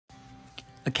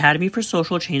Academy for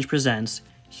Social Change presents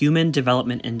Human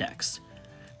Development Index.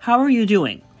 How are you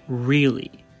doing?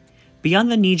 Really?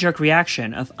 Beyond the knee-jerk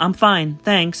reaction of, I'm fine,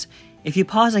 thanks, if you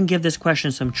pause and give this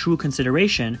question some true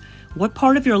consideration, what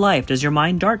part of your life does your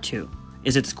mind dart to?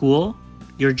 Is it school?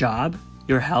 Your job?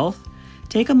 Your health?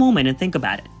 Take a moment and think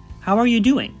about it. How are you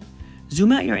doing?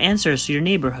 Zoom out your answers to your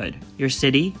neighborhood, your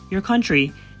city, your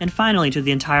country, and finally to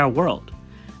the entire world.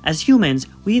 As humans,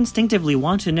 we instinctively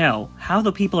want to know how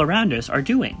the people around us are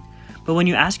doing. But when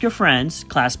you ask your friends,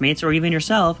 classmates, or even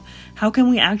yourself, how can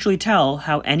we actually tell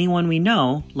how anyone we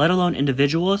know, let alone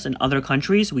individuals in other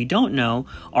countries we don't know,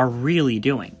 are really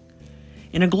doing?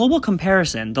 In a global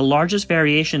comparison, the largest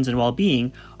variations in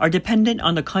well-being are dependent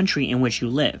on the country in which you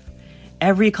live.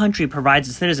 Every country provides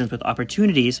its citizens with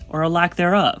opportunities or a lack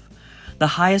thereof. The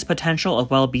highest potential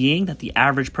of well-being that the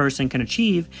average person can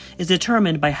achieve is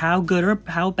determined by how good or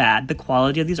how bad the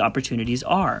quality of these opportunities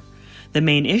are. The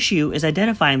main issue is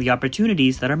identifying the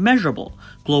opportunities that are measurable,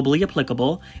 globally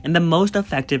applicable, and the most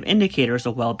effective indicators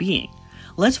of well-being.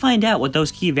 Let's find out what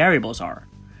those key variables are.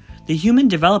 The Human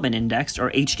Development Index,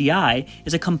 or HDI,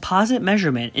 is a composite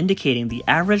measurement indicating the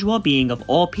average well-being of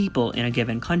all people in a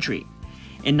given country.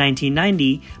 In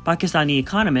 1990, Pakistani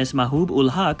economist Mahbub ul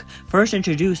Haq first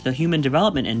introduced the Human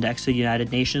Development Index to the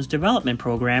United Nations Development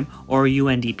Program, or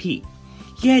UNDP.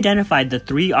 He identified the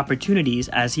three opportunities,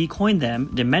 as he coined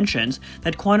them, dimensions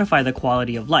that quantify the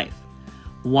quality of life.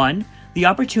 1. The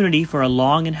opportunity for a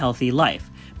long and healthy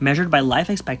life, measured by life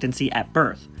expectancy at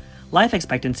birth. Life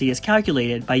expectancy is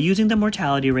calculated by using the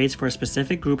mortality rates for a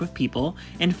specific group of people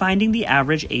and finding the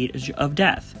average age of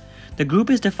death. The group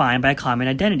is defined by a common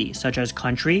identity, such as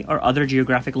country or other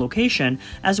geographic location,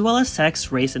 as well as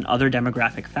sex, race, and other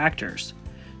demographic factors.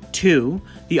 2.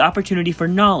 The opportunity for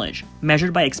knowledge,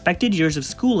 measured by expected years of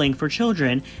schooling for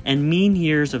children and mean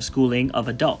years of schooling of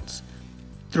adults.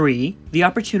 3. The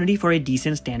opportunity for a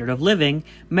decent standard of living,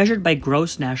 measured by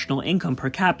gross national income per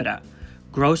capita.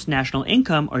 Gross national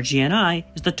income, or GNI,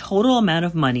 is the total amount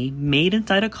of money made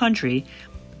inside a country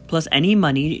plus any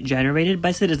money generated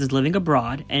by citizens living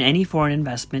abroad and any foreign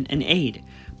investment and aid.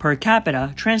 Per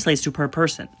capita translates to per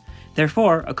person.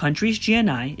 Therefore, a country's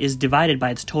GNI is divided by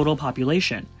its total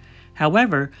population.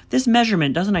 However, this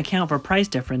measurement doesn't account for price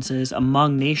differences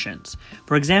among nations.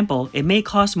 For example, it may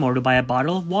cost more to buy a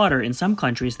bottle of water in some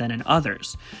countries than in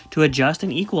others. To adjust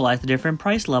and equalize the different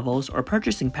price levels or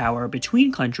purchasing power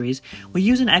between countries, we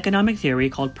use an economic theory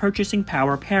called purchasing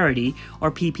power parity,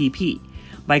 or PPP.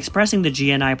 By expressing the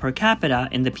GNI per capita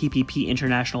in the PPP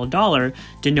international dollar,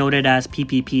 denoted as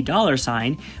PPP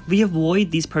 $, we avoid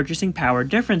these purchasing power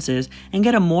differences and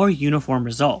get a more uniform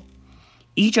result.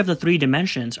 Each of the three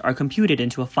dimensions are computed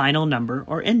into a final number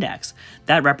or index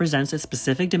that represents a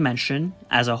specific dimension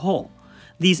as a whole.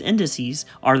 These indices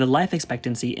are the life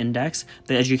expectancy index,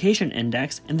 the education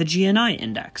index, and the GNI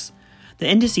index. The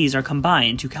indices are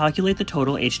combined to calculate the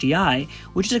total HDI,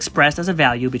 which is expressed as a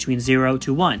value between 0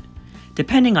 to 1.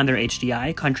 Depending on their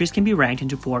HDI, countries can be ranked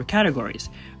into four categories: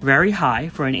 very high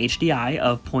for an HDI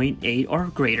of 0.8 or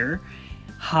greater,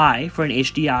 high for an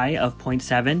HDI of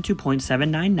 0.7 to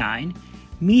 0.799,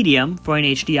 medium for an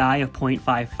HDI of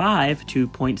 0.55 to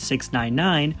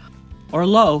 0.699, or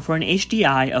low for an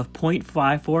HDI of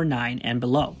 0.549 and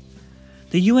below.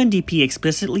 The UNDP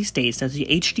explicitly states that the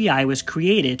HDI was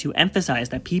created to emphasize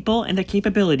that people and their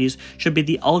capabilities should be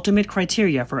the ultimate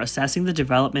criteria for assessing the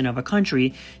development of a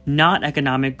country, not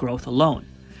economic growth alone.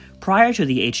 Prior to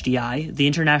the HDI, the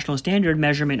international standard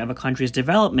measurement of a country's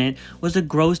development was the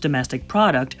gross domestic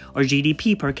product, or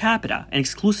GDP per capita, an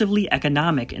exclusively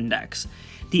economic index.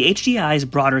 The HDI's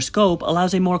broader scope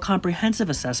allows a more comprehensive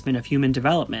assessment of human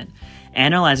development.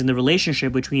 Analyzing the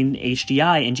relationship between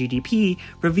HDI and GDP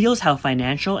reveals how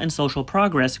financial and social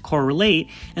progress correlate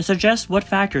and suggests what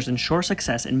factors ensure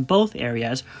success in both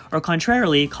areas, or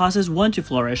contrarily causes one to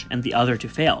flourish and the other to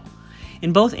fail.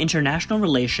 In both international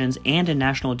relations and in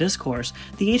national discourse,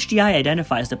 the HDI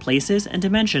identifies the places and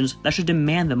dimensions that should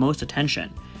demand the most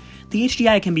attention. The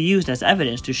HDI can be used as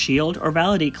evidence to shield or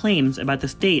validate claims about the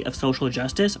state of social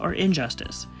justice or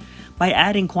injustice. By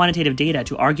adding quantitative data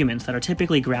to arguments that are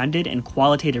typically grounded in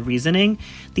qualitative reasoning,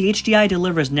 the HDI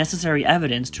delivers necessary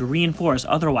evidence to reinforce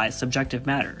otherwise subjective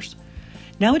matters.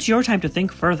 Now it's your time to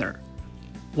think further.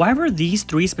 Why were these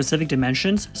three specific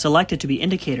dimensions selected to be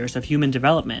indicators of human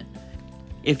development?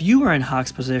 If you were in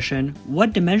Haq's position,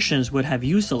 what dimensions would have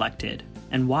you selected,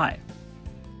 and why?